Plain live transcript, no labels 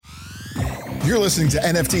You're listening to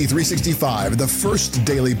NFT 365, the first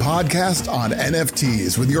daily podcast on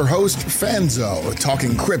NFTs with your host, Fanzo,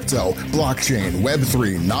 talking crypto, blockchain,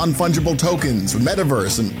 Web3, non-fungible tokens,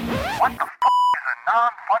 metaverse, and... What the is a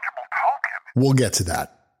non-fungible token? We'll get to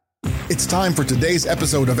that. It's time for today's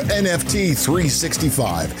episode of NFT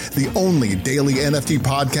 365, the only daily NFT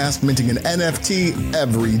podcast minting an NFT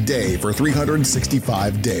every day for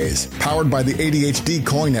 365 days. Powered by the ADHD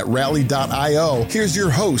coin at rally.io, here's your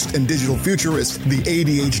host and digital futurist, the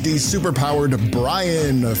ADHD superpowered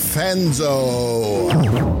Brian Fanzo. This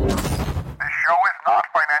show is not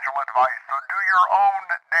financial advice, so do your own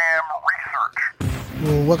damn research.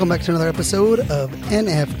 Well, welcome back to another episode of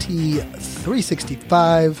NFT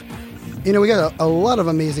 365. You know, we got a lot of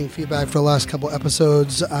amazing feedback for the last couple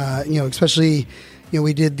episodes, especially,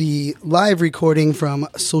 we did the live recording from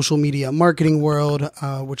Social Media Marketing World,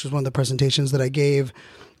 which was one of the presentations that I gave.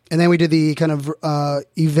 And then we did the kind of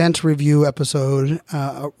event review episode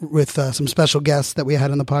with some special guests that we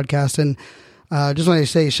had on the podcast. And just wanted to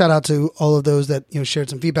say shout out to all of those that,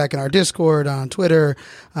 shared some feedback in our Discord, on Twitter,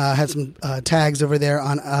 had some tags over there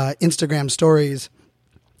on Instagram stories.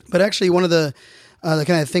 But actually, one of the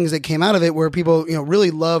kind of things that came out of it where people,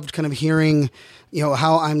 really loved kind of hearing,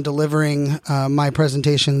 how I'm delivering my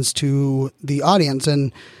presentations to the audience.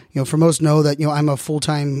 And, for most know that, I'm a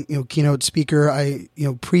full-time, keynote speaker.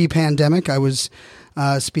 Pre-pandemic, I was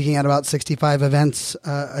speaking at about 65 events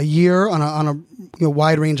a year on a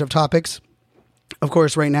wide range of topics. Of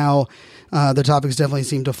course, right now, the topics definitely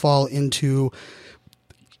seem to fall into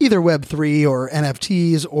either Web3 or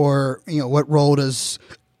NFTs or, what role does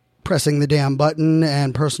pressing the damn button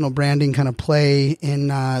and personal branding kind of play in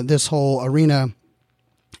this whole arena.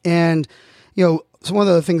 And, so one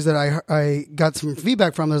of the things that I got some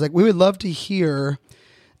feedback from was like, we would love to hear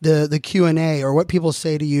the Q&A or what people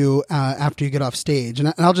say to you after you get off stage.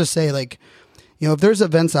 And I'll just say, like, if there's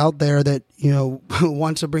events out there that,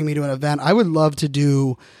 want to bring me to an event, I would love to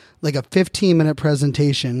do like a 15-minute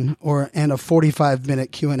presentation and a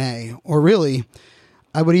 45-minute Q&A. Or really,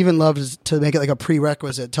 I would even love to make it like a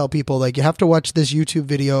prerequisite, tell people like you have to watch this YouTube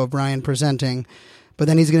video of Brian presenting, but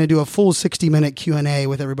then he's going to do a full 60-minute Q&A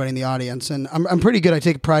with everybody in the audience. And I'm pretty good. I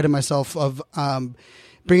take pride in myself of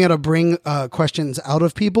bring questions out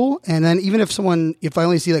of people. And then even if I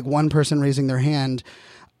only see like one person raising their hand,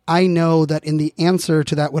 I know that in the answer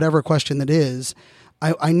to that, whatever question that is,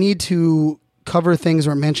 I need to cover things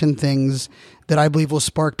or mention things that I believe will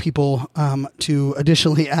spark people to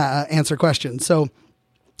additionally answer questions. So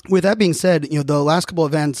with that being said, the last couple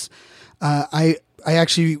events, I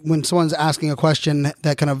actually, when someone's asking a question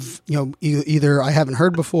that kind of, either I haven't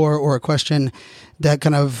heard before or a question that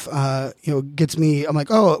kind of, gets me, I'm like,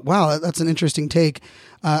 oh, wow, that's an interesting take.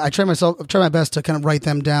 I try my best to kind of write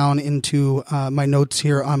them down into my notes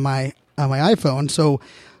here on my iPhone. So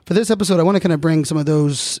for this episode, I want to kind of bring some of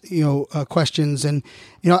those, questions and,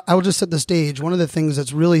 I will just set the stage. One of the things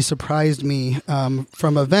that's really surprised me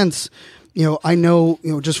from events, I know,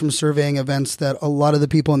 just from surveying events that a lot of the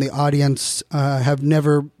people in the audience have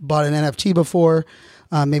never bought an NFT before.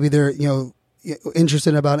 Maybe they're,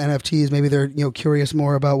 interested about NFTs. Maybe they're, curious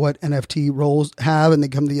more about what NFT roles have, and they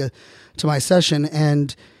come to my session.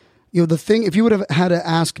 And, the thing, if you would have had to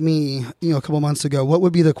ask me, a couple months ago, what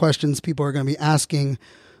would be the questions people are going to be asking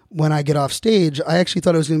when I get off stage? I actually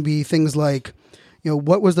thought it was going to be things like,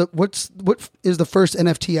 what is the first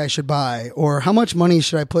NFT I should buy, or how much money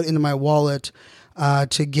should I put into my wallet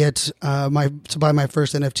to buy my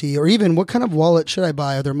first NFT, or even what kind of wallet should I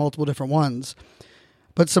buy? Are there multiple different ones?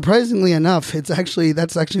 But surprisingly enough, that's actually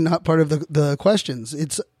not part of the questions.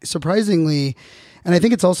 It's surprisingly, and I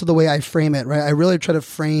think it's also the way I frame it, right? I really try to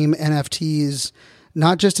frame NFTs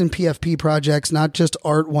not just in PFP projects, not just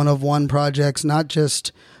art one-of-one projects, not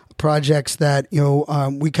just projects that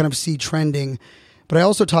we kind of see trending. But I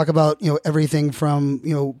also talk about, everything from,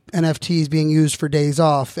 NFTs being used for days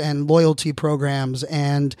off and loyalty programs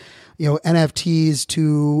and, NFTs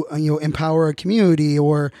to, empower a community,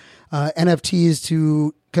 or NFTs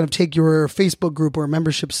to kind of take your Facebook group or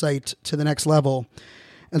membership site to the next level.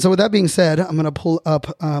 And so with that being said, I'm going to pull up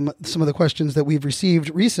some of the questions that we've received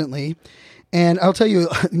recently. And I'll tell you,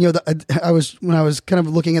 when I was kind of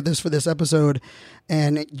looking at this for this episode,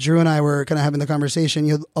 and Drew and I were kind of having the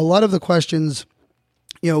conversation, a lot of the questions,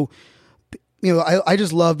 I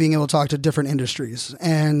just love being able to talk to different industries,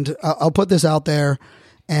 and I'll put this out there,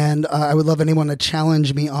 and I would love anyone to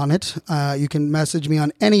challenge me on it. You can message me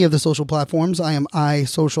on any of the social platforms. I am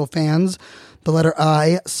iSocialFans, the letter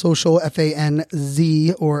I, social,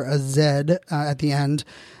 F-A-N-Z, or a Z at the end.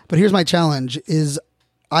 But here's my challenge is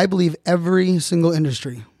I believe every single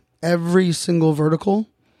industry, every single vertical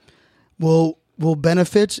will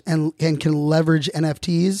benefit and can leverage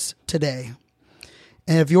NFTs today.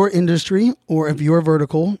 And if your industry or if your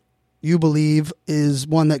vertical you believe is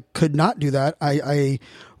one that could not do that, I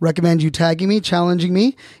recommend you tagging me, challenging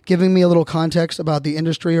me, giving me a little context about the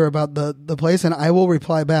industry or about the place, and I will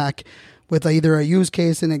reply back with either a use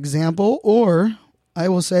case, an example, or I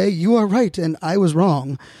will say you are right and I was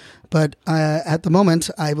wrong. But at the moment,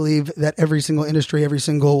 I believe that every single industry, every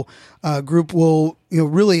single group will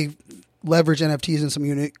really leverage NFTs in some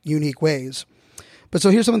unique ways. But so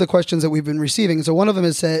here's some of the questions that we've been receiving. So one of them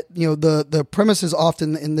is that, the premise is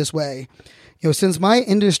often in this way. Since my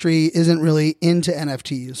industry isn't really into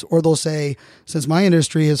NFTs, or they'll say, since my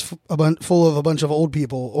industry is full of a bunch of old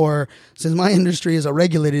people, or since my industry is a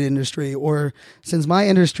regulated industry, or since my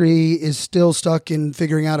industry is still stuck in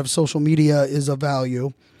figuring out if social media is of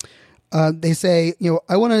value, they say,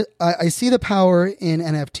 I see the power in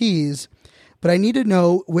NFTs, but I need to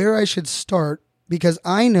know where I should start because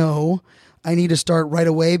I know I need to start right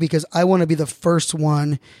away because I want to be the first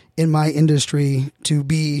one in my industry to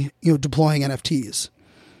be, deploying NFTs.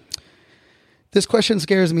 This question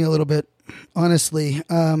scares me a little bit, honestly,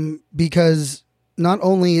 because not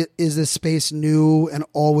only is this space new and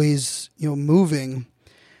always, moving,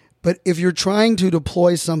 but if you're trying to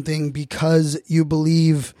deploy something because you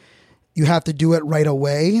believe you have to do it right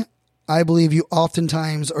away, I believe you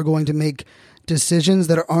oftentimes are going to make decisions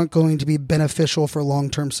that aren't going to be beneficial for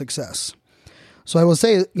long-term success. So I will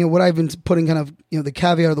say, what I've been putting kind of, the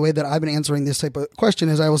caveat of the way that I've been answering this type of question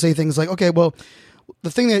is I will say things like, okay, well, the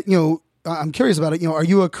thing that, I'm curious about it, are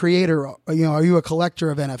you a creator, are you a collector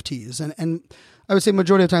of NFTs? And I would say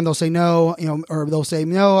majority of the time they'll say no, or they'll say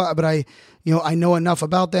no, but I know enough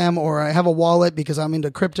about them, or I have a wallet because I'm into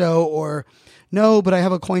crypto, or no, but I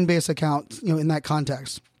have a Coinbase account, in that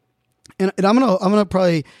context. And I'm going to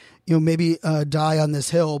probably, maybe die on this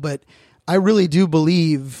hill, but I really do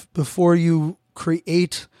believe before you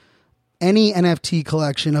create any NFT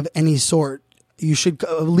collection of any sort, you should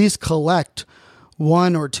at least collect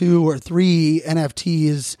 1 or 2 or 3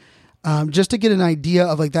 NFTs just to get an idea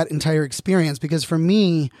of like that entire experience. Because for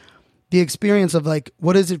me, the experience of like,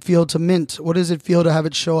 what does it feel to mint? What does it feel to have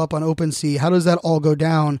it show up on OpenSea? How does that all go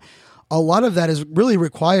down? A lot of that is really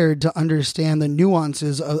required to understand the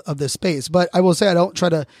nuances of this space. But I will say I don't try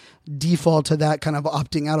to default to that kind of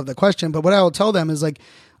opting out of the question. But what I will tell them is like,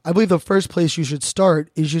 I believe the first place you should start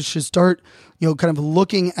is you should start, kind of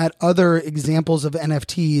looking at other examples of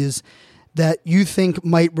NFTs that you think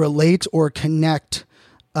might relate or connect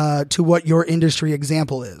to what your industry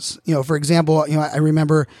example is. For example, I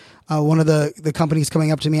remember one of the companies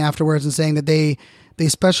coming up to me afterwards and saying that they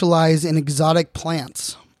specialize in exotic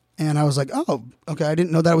plants. And I was like, oh, okay, I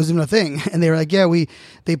didn't know that was even a thing. And they were like, yeah,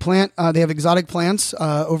 they have exotic plants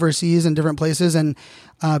overseas in different places, and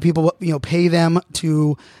people pay them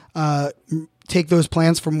to take those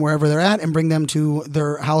plants from wherever they're at and bring them to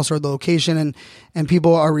their house or the location, and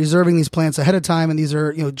people are reserving these plants ahead of time, and these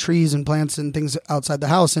are trees and plants and things outside the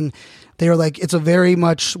house, and they are like, it's a very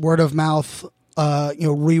much word of mouth,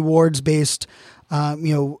 rewards based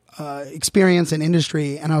experience and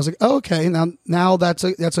industry. And I was like, oh, okay, now that's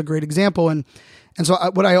a great example. And so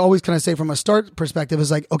what I always kind of say from a start perspective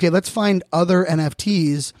is like, okay, let's find other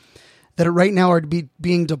NFTs that right now are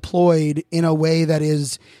being deployed in a way that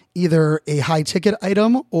is either a high ticket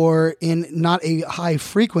item or in not a high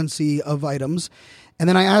frequency of items. And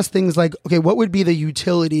then I ask things like, okay, what would be the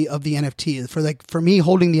utility of the NFT? For me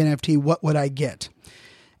holding the NFT, what would I get?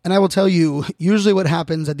 And I will tell you, usually what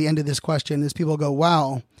happens at the end of this question is people go,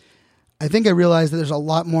 wow, I think I realized that there's a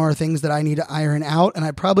lot more things that I need to iron out, and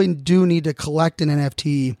I probably do need to collect an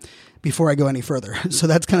NFT before I go any further. So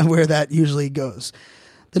that's kind of where that usually goes.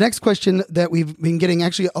 The next question that we've been getting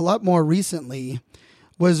actually a lot more recently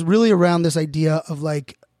was really around this idea of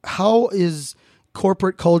like, how is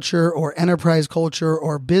corporate culture or enterprise culture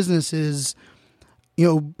or businesses,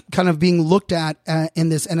 kind of being looked at in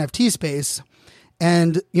this NFT space?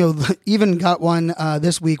 And, even got one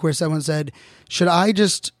this week where someone said, should I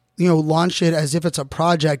just, launch it as if it's a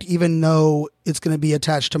project, even though it's going to be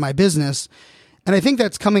attached to my business? And I think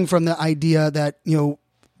that's coming from the idea that,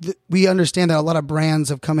 we understand that a lot of brands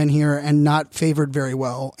have come in here and not favored very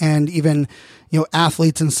well. And even,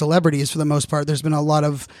 athletes and celebrities, for the most part, there's been a lot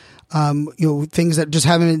of, things that just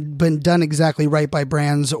haven't been done exactly right by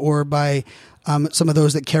brands or by some of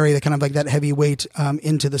those that carry the kind of like that heavy weight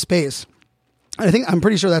into the space. I'm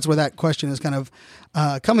pretty sure that's where that question is kind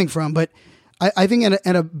of coming from. But I think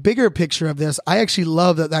in a bigger picture of this, I actually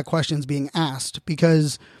love that question is being asked,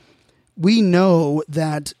 because we know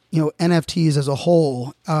that, NFTs as a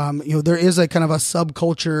whole, there is a kind of a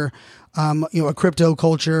subculture a crypto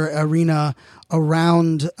culture arena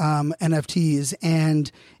around NFTs.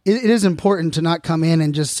 And it is important to not come in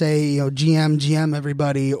and just say, GM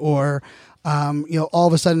everybody, or all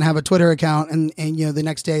of a sudden have a Twitter account and the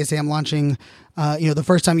next day say I'm launching, the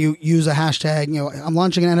first time you use a hashtag, I'm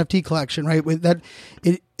launching an NFT collection, right? With that,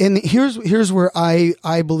 and here's where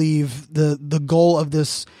I believe the goal of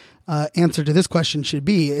this answer to this question should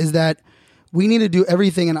be, is that we need to do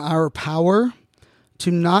everything in our power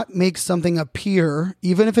to not make something appear,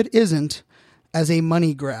 even if it isn't, as a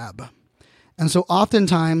money grab. And so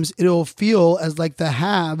oftentimes it'll feel as like the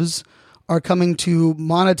haves are coming to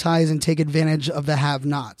monetize and take advantage of the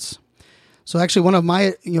have-nots. So actually one of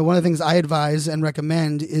the things I advise and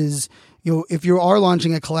recommend is, if you are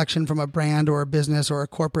launching a collection from a brand or a business or a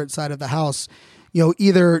corporate side of the house,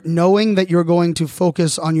 either knowing that you're going to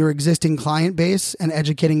focus on your existing client base and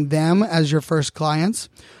educating them as your first clients,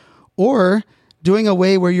 or doing a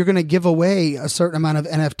way where you're going to give away a certain amount of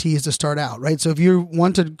NFTs to start out, right? So if you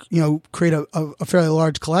want to, create a fairly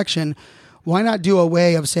large collection, why not do a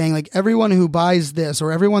way of saying, like, everyone who buys this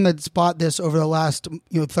or everyone that's bought this over the last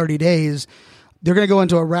 30 days, they're going to go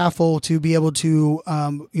into a raffle to be able to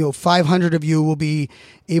 500 of you will be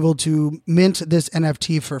able to mint this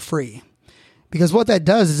NFT for free. Because what that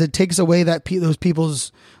does is it takes away those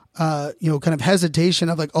people's kind of hesitation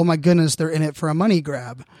of like, oh my goodness, they're in it for a money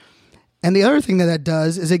grab. And the other thing that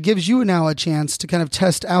does is it gives you now a chance to kind of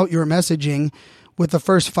test out your messaging with the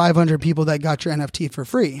first 500 people that got your NFT for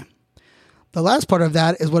free. The last part of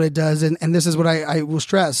that is what it does, and this is what I will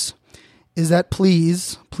stress, is that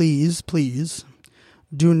please, please, please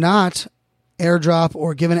do not airdrop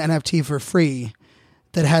or give an NFT for free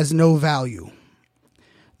that has no value.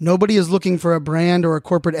 Nobody is looking for a brand or a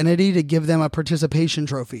corporate entity to give them a participation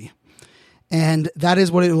trophy. And that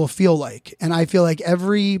is what it will feel like. And I feel like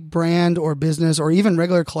every brand or business or even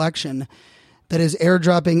regular collection that is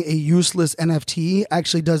airdropping a useless NFT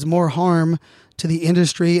actually does more harm to the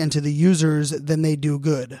industry and to the users than they do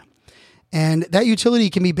good. And that utility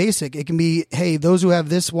can be basic. It can be, hey, those who have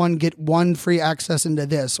this one get one free access into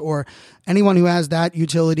this, or anyone who has that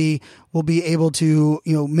utility will be able to,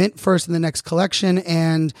 mint first in the next collection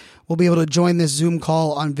and will be able to join this Zoom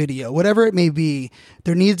call on video. Whatever it may be,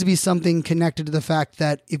 there needs to be something connected to the fact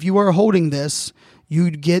that if you are holding this,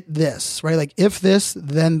 you'd get this, right? Like if this,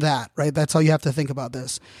 then that, right? That's how you have to think about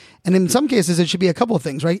this. And in some cases, it should be a couple of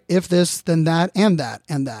things, right? If this, then that, and that,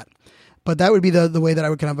 and that. But that would be the way that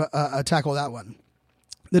I would kind of tackle that one.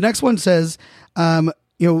 The next one says, I've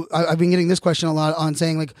been getting this question a lot on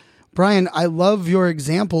saying, like, Brian, I love your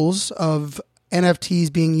examples of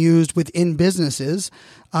NFTs being used within businesses,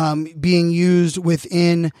 being used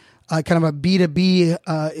within kind of a B2B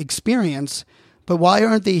experience. But why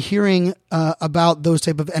aren't they hearing about those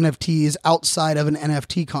type of NFTs outside of an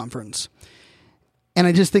NFT conference? And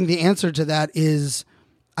I just think the answer to that is,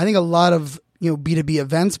 I think a lot of B2B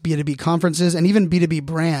events, B2B conferences, and even B2B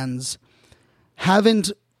brands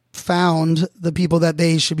haven't found the people that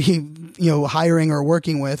they should be, hiring or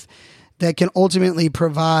working with that can ultimately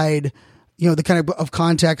provide, the kind of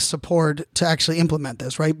context support to actually implement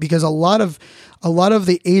this, right? Because a lot of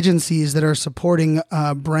the agencies that are supporting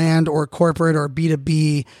brand or corporate or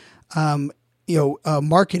B2B,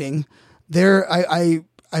 marketing,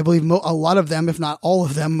 I believe a lot of them, if not all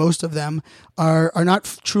of them, most of them are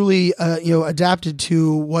not truly, adapted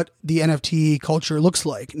to what the NFT culture looks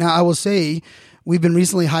like. Now, I will say we've been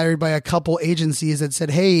recently hired by a couple agencies that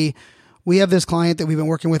said, hey, we have this client that we've been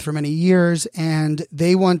working with for many years and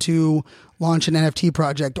they want to launch an NFT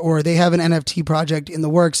project, or they have an NFT project in the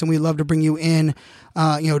works and we'd love to bring you in,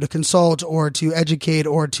 to consult or to educate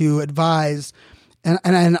or to advise. And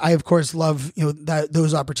I, of course, love,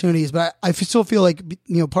 those opportunities, but I still feel like,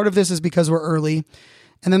 part of this is because we're early.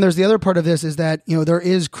 And then there's the other part of this is that, there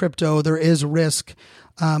is crypto, there is risk.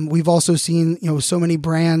 We've also seen, so many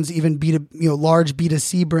brands, even large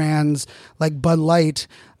B2C brands like Bud Light,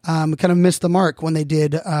 kind of missed the mark when they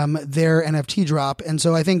did their NFT drop. And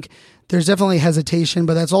so I think there's definitely hesitation,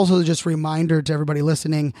 but that's also just a reminder to everybody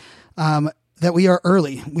listening that we are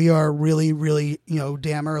early. We are really, really,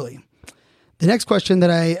 damn early. The next question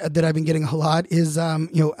that I've been getting a lot is,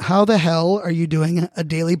 how the hell are you doing a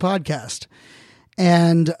daily podcast?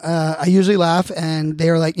 And I usually laugh, and they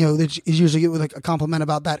are like, it's usually with like a compliment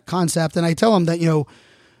about that concept. And I tell them that,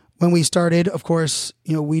 when we started, of course,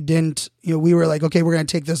 we didn't, we were like, okay, we're going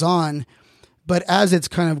to take this on. But as it's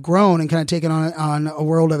kind of grown and kind of taken on a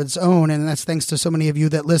world of its own, and that's thanks to so many of you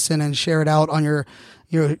that listen and share it out on your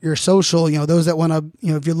social, those that want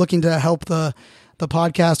to, if you're looking to help the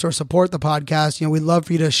podcast or support the podcast, we'd love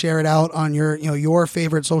for you to share it out on your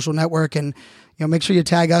favorite social network and, make sure you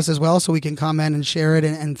tag us as well so we can comment and share it.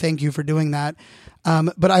 And thank you for doing that.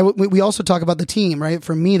 But we also talk about the team, right?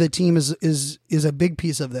 For me, the team is a big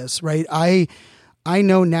piece of this, right? I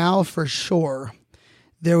know now for sure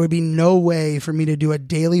there would be no way for me to do a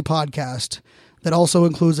daily podcast that also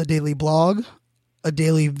includes a daily blog, a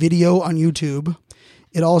daily video on YouTube.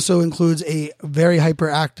 It also includes a very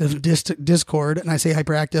hyperactive Discord, and I say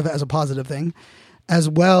hyperactive as a positive thing, as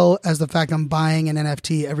well as the fact I'm buying an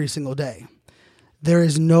NFT every single day. There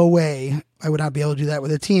is no way I would not be able to do that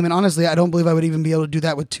with a team. And honestly, I don't believe I would even be able to do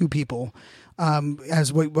that with two people,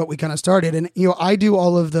 as what we kind of started. And, I do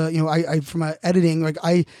all of the, I from editing, like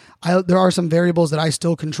there are some variables that I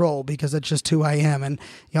still control because that's just who I am. And,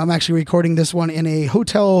 I'm actually recording this one in a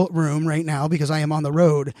hotel room right now because I am on the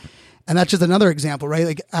road. And that's just another example, right?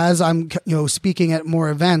 Like as I'm, speaking at more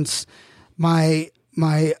events, my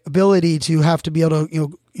ability to have to be able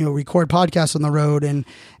to, record podcasts on the road and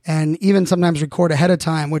even sometimes record ahead of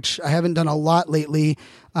time, which I haven't done a lot lately,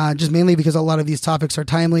 just mainly because a lot of these topics are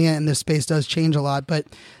timely and this space does change a lot. But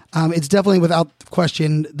it's definitely without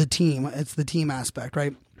question the team. It's the team aspect,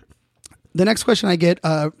 right? The next question I get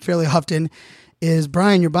fairly often is,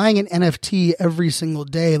 Brian, you're buying an NFT every single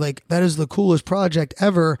day. Like that is the coolest project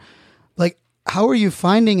ever. Like, how are you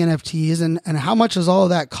finding NFTs and how much does all of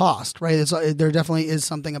that cost, right? There definitely is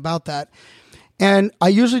something about that. And I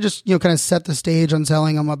usually just, kind of set the stage on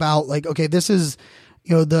telling them about like, okay, this is,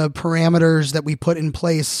 the parameters that we put in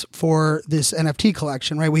place for this NFT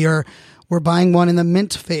collection, right? We're buying one in the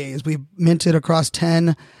mint phase. We've minted across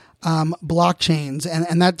 10 blockchains.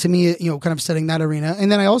 And that to me, kind of setting that arena.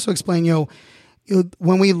 And then I also explain,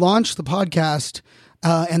 when we launched the podcast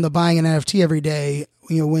and the buying an NFT every day,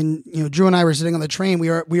 when Drew and I were sitting on the train, we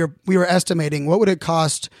were estimating what would it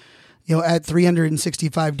cost, at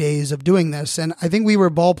 365 days of doing this. And I think we were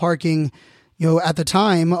ballparking, at the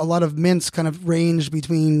time, a lot of mints kind of ranged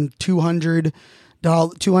between $200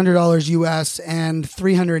 US and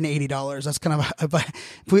 $380. That's kind of,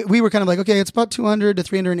 we were kind of like, okay, it's about 200 to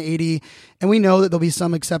 380. And we know that there'll be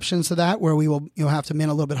some exceptions to that where we will, have to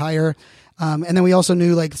mint a little bit higher. And then we also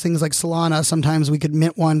knew like things like Solana, sometimes we could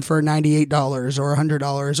mint one for $98 or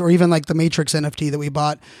 $100, or even like the Matrix NFT that we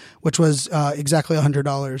bought, which was exactly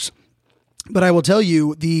 $100. But I will tell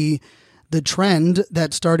you the trend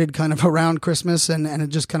that started kind of around Christmas and it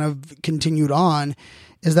just kind of continued on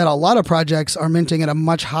is that a lot of projects are minting at a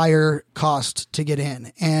much higher cost to get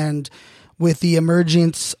in. And with the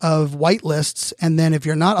emergence of whitelists, and then if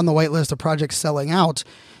you're not on the whitelist, the project's selling out,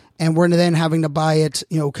 and we're then having to buy it,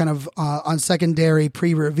 kind of on secondary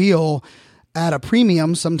pre-reveal at a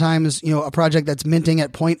premium. Sometimes, a project that's minting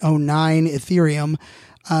at 0.09 Ethereum,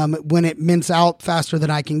 when it mints out faster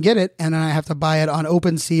than I can get it, and then I have to buy it on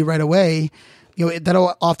OpenSea right away,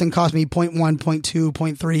 that'll often cost me 0.1, 0.2,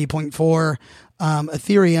 0.3, 0.4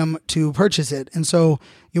 Ethereum to purchase it. And so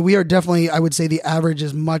we are definitely, I would say the average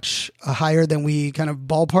is much higher than we kind of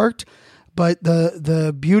ballparked. But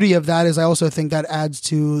the beauty of that is I also think that adds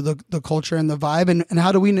to the culture and the vibe. And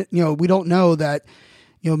how do we, we don't know that,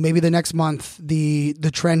 maybe the next month the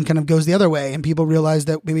trend kind of goes the other way and people realize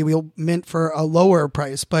that maybe we'll mint for a lower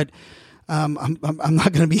price. But I'm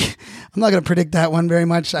not going to predict that one very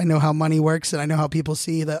much. I know how money works and I know how people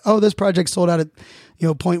see that, oh, this project sold out at,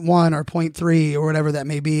 0.1 or 0.3 or whatever that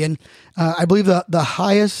may be. And I believe the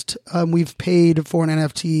highest we've paid for an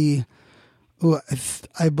NFT,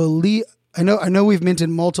 I know we've minted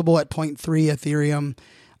multiple at 0.3 Ethereum.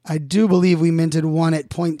 I do believe we minted one at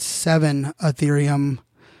 0.7 Ethereum.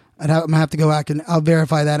 I'm going to have to go back and I'll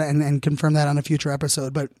verify that and confirm that on a future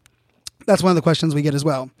episode. But that's one of the questions we get as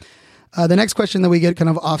well. The next question that we get kind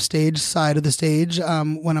of off stage side of the stage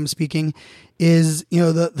when I'm speaking is,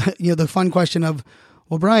 the fun question of,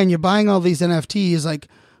 well, Brian, you're buying all these NFTs. Like,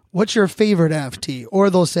 what's your favorite NFT? Or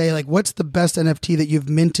they'll say like, what's the best NFT that you've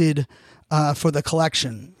minted for the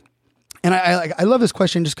collection? And I love this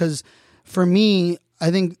question just because for me,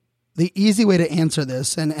 I think the easy way to answer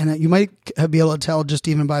this, and you might be able to tell just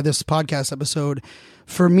even by this podcast episode,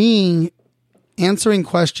 for me, answering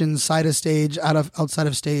questions side of stage, outside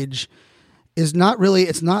of stage is not really,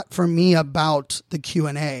 it's not for me about the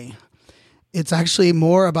Q&A. It's actually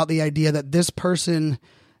more about the idea that this person,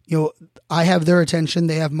 I have their attention,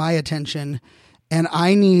 they have my attention, and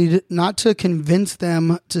I need not to convince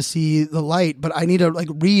them to see the light, but I need to like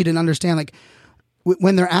read and understand, like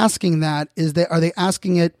when they're asking that, are they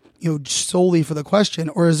asking it, solely for the question,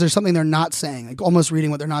 or is there something they're not saying, like almost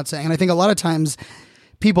reading what they're not saying? And I think a lot of times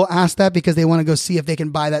people ask that because they want to go see if they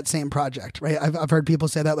can buy that same project, right? I've heard people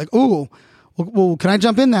say that like, oh, well, can I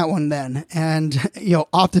jump in that one then? And,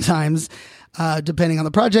 oftentimes depending on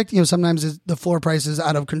the project. Sometimes the floor price is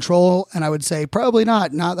out of control, and I would say probably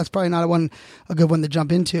not. That's probably not a good one to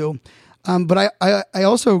jump into. But I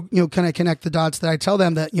also kind of connect the dots that I tell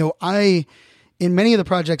them that in many of the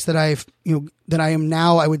projects that that I am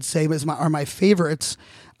now, I would say are my favorites.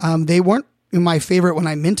 They weren't my favorite when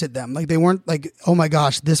I minted them. Like, they weren't like, oh my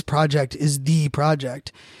gosh, this project is the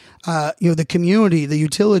project. The community, the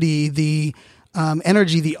utility, the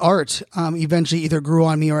energy, the art, eventually either grew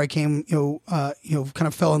on me or I came, kind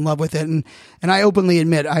of fell in love with it. And I openly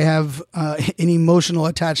admit I have an emotional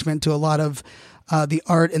attachment to a lot of the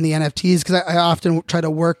art and the NFTs, because I often try to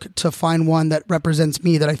work to find one that represents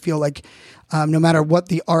me, that I feel like no matter what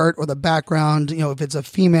the art or the background, if it's a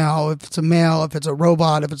female, if it's a male, if it's a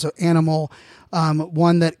robot, if it's an animal,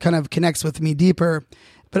 one that kind of connects with me deeper.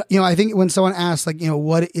 But, I think when someone asks, like,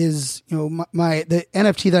 what is, the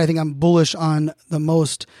NFT that I think I'm bullish on the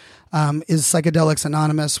most is Psychedelics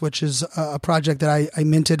Anonymous, which is a project that I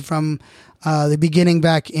minted from the beginning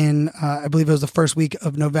back in, I believe it was the first week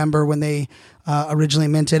of November when they originally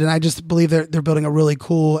minted. And I just believe they're building a really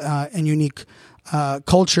cool and unique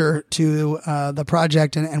culture to the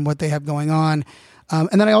project and what they have going on.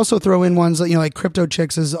 And then I also throw in ones like Crypto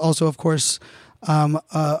Chicks is also, of course,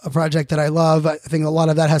 a project that I love. I think a lot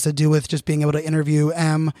of that has to do with just being able to interview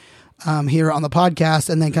M here on the podcast,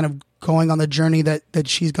 and then kind of going on the journey that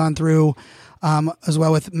she's gone through, as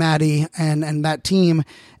well with Maddie and that team.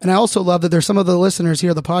 And I also love that there's some of the listeners here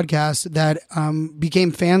on the podcast that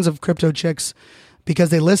became fans of Crypto Chicks because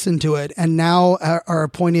they listened to it and now are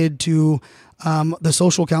appointed to the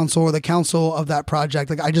social council or the council of that project.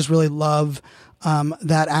 Like, I just really love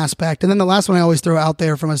that aspect. And then the last one I always throw out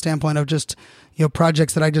there from a standpoint of just,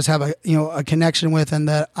 projects that I just have a connection with and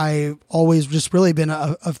that I've always just really been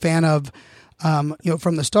a fan of,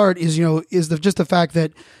 from the start is just the fact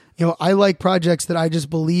that, I like projects that I just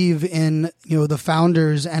believe in, the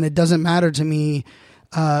founders, and it doesn't matter to me,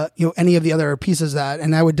 any of the other pieces of that.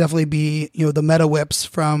 And that would definitely be, the Meta Whips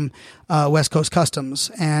from West Coast Customs.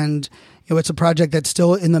 And, it's a project that's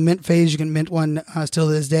still in the mint phase. You can mint one still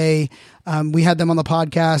to this day. We had them on the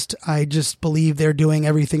podcast. I just believe they're doing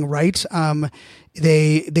everything right.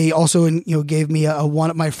 They also gave me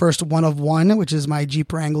my first one of one, which is my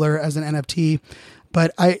Jeep Wrangler as an NFT.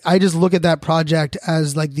 But I just look at that project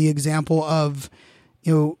as like the example of,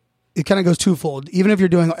 it kind of goes twofold. Even if you're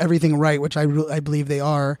doing everything right, which I believe they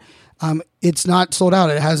are, it's not sold out.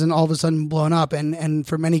 It hasn't all of a sudden blown up. And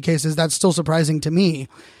for many cases, that's still surprising to me.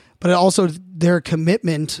 But also their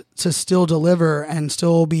commitment to still deliver and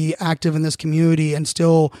still be active in this community and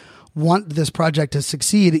still want this project to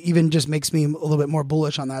succeed even just makes me a little bit more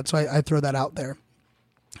bullish on that. So I throw that out there.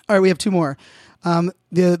 All right, we have two more.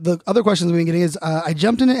 The other questions we've been getting is I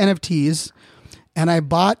jumped into NFTs and I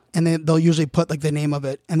bought, and they'll usually put like the name of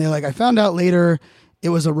it. And they're like, I found out later it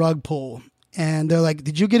was a rug pull. And they're like,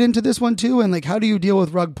 did you get into this one too? And like, how do you deal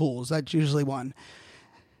with rug pulls? That's usually one.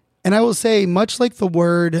 And I will say, much like the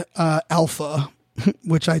word alpha,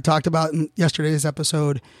 which I talked about in yesterday's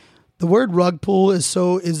episode, the word rug pull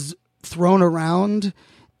is thrown around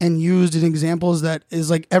and used in examples that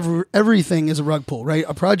is like everything is a rug pull, right?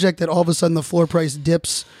 A project that all of a sudden the floor price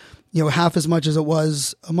dips, half as much as it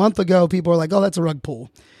was a month ago. People are like, oh, that's a rug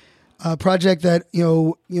pull. A project that,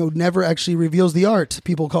 never actually reveals the art.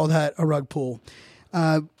 People call that a rug pull.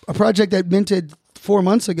 A project that minted 4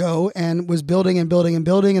 months ago and was building and building and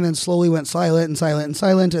building and then slowly went silent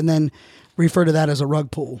and then refer to that as a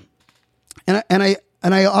rug pull. And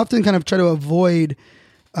I often kind of try to avoid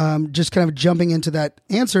just kind of jumping into that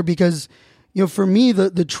answer because, for me,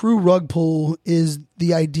 the true rug pull is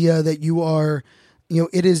the idea that you are,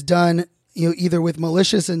 it is done, either with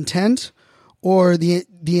malicious intent or the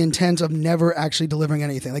intent of never actually delivering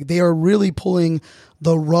anything. Like, they are really pulling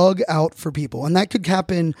the rug out for people. And that could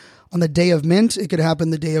happen on the day of mint. It could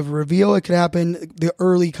happen the day of reveal. It could happen the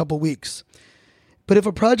early couple weeks. But if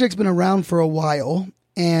a project's been around for a while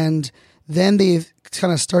and then they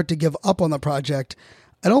kind of start to give up on the project,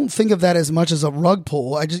 I don't think of that as much as a rug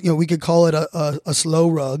pull. I just, we could call it a slow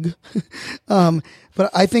rug. But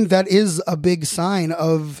I think that is a big sign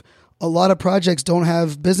of a lot of projects don't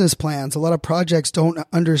have business plans. A lot of projects don't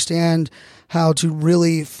understand how to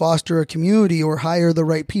really foster a community or hire the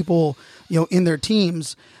right people, in their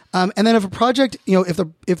teams. And then if a project,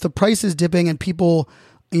 if the price is dipping and people,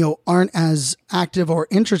 aren't as active or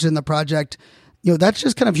interested in the project, that's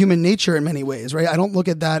just kind of human nature in many ways, right? I don't look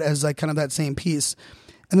at that as like kind of that same piece.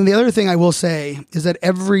 And then the other thing I will say is that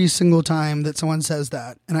every single time that someone says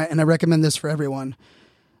that, and I recommend this for everyone,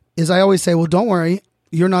 is I always say, well, don't worry,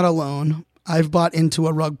 you're not alone. I've bought into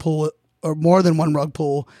a rug pull or more than one rug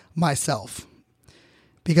pull myself.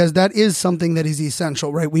 because that is something that is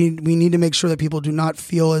essential, right? We need to make sure that people do not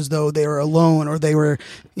feel as though they are alone or they were,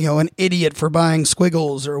 an idiot for buying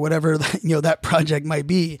squiggles or whatever, that project might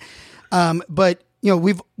be. But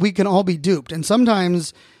we can all be duped, and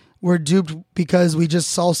sometimes we're duped because we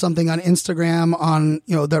just saw something on Instagram on,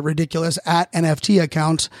 the ridiculous @NFT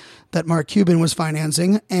account that Mark Cuban was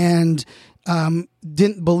financing, and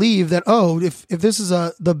didn't believe that, if this is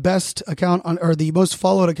the best account or the most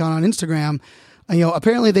followed account on Instagram,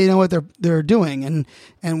 apparently they know what they're doing.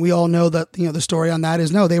 And we all know that, the story on that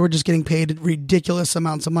is no, they were just getting paid ridiculous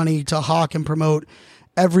amounts of money to hawk and promote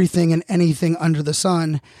everything and anything under the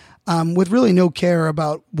sun, with really no care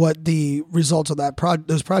about what the results of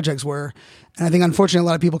those projects were. And I think, unfortunately, a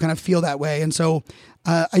lot of people kind of feel that way. And so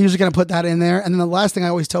I usually kind of put that in there. And then the last thing I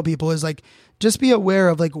always tell people is just be aware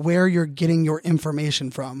of where you're getting your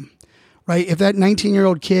information from, right? If that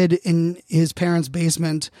 19-year-old kid in his parents'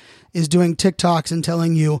 basement is doing TikToks and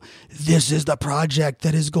telling you, this is the project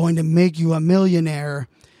that is going to make you a millionaire,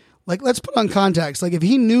 let's put on context. If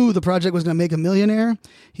he knew the project was going to make a millionaire,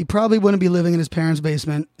 he probably wouldn't be living in his parents'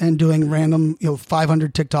 basement and doing random,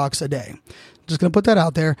 500 TikToks a day. Just going to put that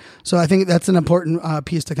out there. So I think that's an important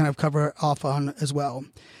piece to kind of cover off on as well.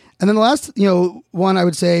 And then the last, one I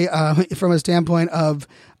would say from a standpoint of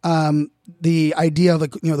the idea of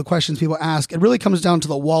the questions people ask, it really comes down to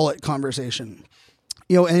the wallet conversation.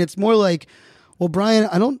 And it's more like, well, Brian,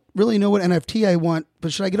 I don't really know what NFT I want,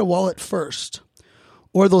 but should I get a wallet first?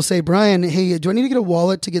 Or they'll say, Brian, hey, do I need to get a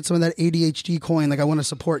wallet to get some of that ADHD coin? I want to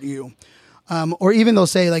support you. Or even they'll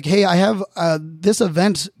say hey, I have this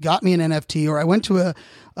event got me an NFT, or I went to a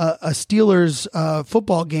Steelers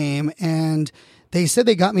football game and they said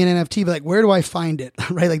they got me an NFT, but where do I find it?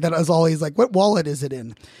 Right? That was always what wallet is it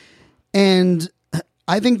in? And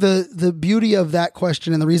I think the beauty of that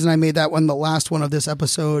question, and the reason I made that one the last one of this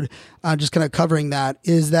episode, just kind of covering that,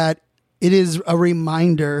 is that it is a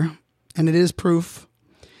reminder and it is proof.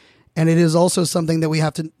 And it is also something that we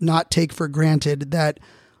have to not take for granted, that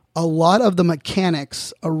a lot of the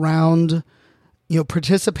mechanics around,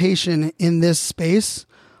 participation in this space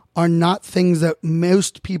are not things that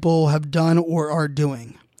most people have done or are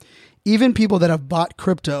doing. Even people that have bought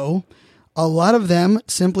crypto, a lot of them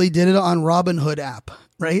simply did it on Robinhood app,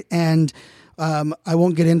 right? And I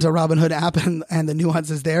won't get into Robinhood app and the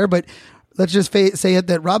nuances there, but let's just say it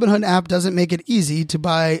that Robinhood app doesn't make it easy to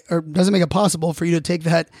buy, or doesn't make it possible for you to take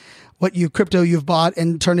what crypto you've bought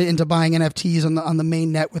and turn it into buying NFTs on the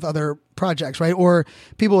main net with other projects, right? Or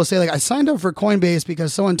people will say I signed up for Coinbase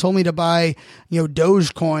because someone told me to buy,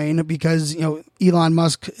 Dogecoin because, Elon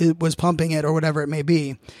Musk was pumping it or whatever it may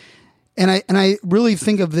be. And I really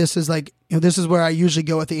think of this as this is where I usually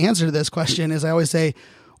go with the answer to this question is I always say,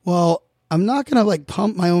 well, I'm not going to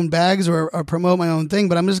pump my own bags or promote my own thing,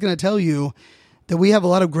 but I'm just going to tell you that we have a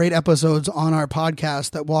lot of great episodes on our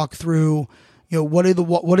podcast that walk through, what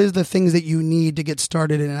is the things that you need to get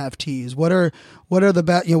started in NFTs? What are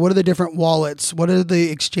the different wallets? What are the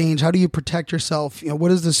exchange? How do you protect yourself?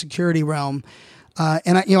 What is the security realm?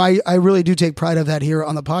 And I really do take pride of that here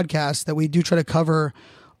on the podcast, that we do try to cover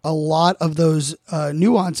a lot of those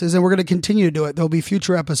nuances, and we're going to continue to do it. There'll be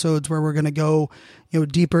future episodes where we're going to go,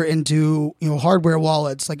 deeper into, hardware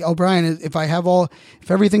wallets. Brian, if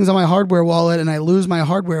everything's on my hardware wallet and I lose my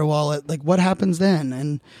hardware wallet, what happens then?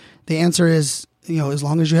 And the answer is, as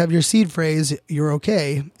long as you have your seed phrase, you're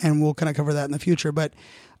okay. And we'll kind of cover that in the future. But,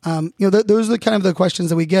 those are the kind of the questions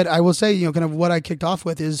that we get. I will say, kind of what I kicked off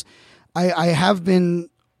with is I have been,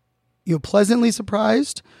 pleasantly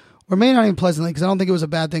surprised, or maybe not even pleasantly, because I don't think it was a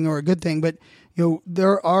bad thing or a good thing, but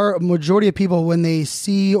there are a majority of people when they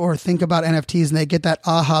see or think about NFTs and they get that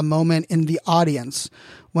aha moment in the audience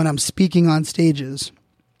when I'm speaking on stages,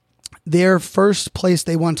 their first place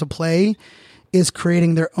they want to play is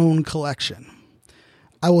creating their own collection.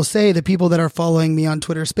 I will say the people that are following me on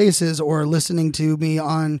Twitter Spaces or listening to me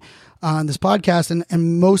on this podcast,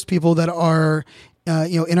 and most people that are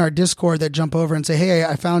in our Discord that jump over and say, hey,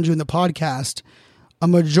 I found you in the podcast, a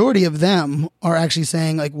majority of them are actually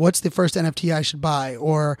saying what's the first NFT I should buy?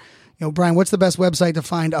 Or, Brian, what's the best website to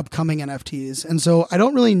find upcoming NFTs? And so I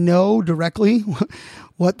don't really know directly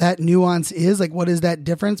what that nuance is. What is that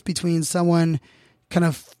difference between someone kind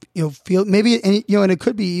of, feel maybe, and it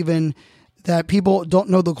could be even that people don't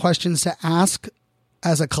know the questions to ask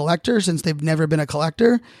as a collector since they've never been a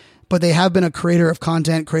collector, but they have been a creator of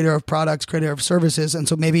content, creator of products, creator of services. And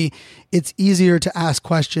so maybe it's easier to ask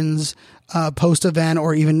questions post-event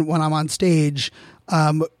or even when I'm on stage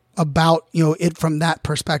about, it from that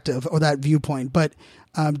perspective or that viewpoint. But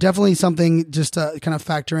definitely something just to kind of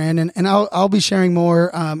factor in. And I'll be sharing more,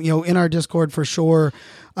 in our Discord for sure.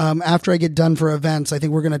 After I get done for events, I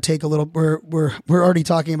think we're going to take a little, we're already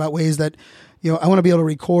talking about ways that, I want to be able to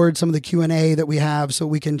record some of the Q&A that we have so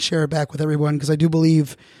we can share it back with everyone. Because I do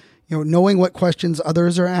believe, knowing what questions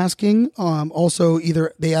others are asking, also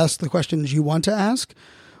either they ask the questions you want to ask,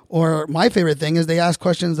 or my favorite thing is they ask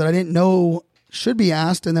questions that I didn't know should be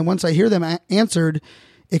asked. And then once I hear them answered,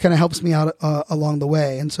 it kind of helps me out along the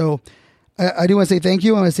way. And so I do want to say thank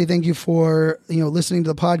you. I want to say thank you for, listening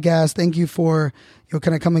to the podcast. Thank you for,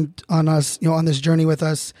 kind of coming on us, on this journey with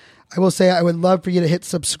us. I will say I would love for you to hit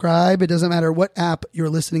subscribe. It doesn't matter what app you're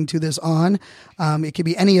listening to this on. It could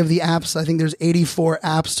be any of the apps. I think there's 84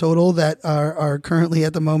 apps total that are currently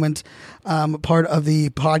at the moment part of the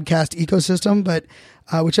podcast ecosystem. But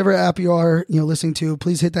whichever app you are listening to,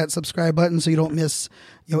 please hit that subscribe button so you don't miss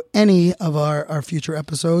any of our future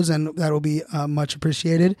episodes, and that will be much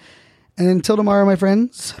appreciated. And until tomorrow, my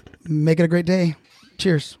friends, make it a great day.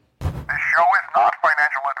 Cheers. Be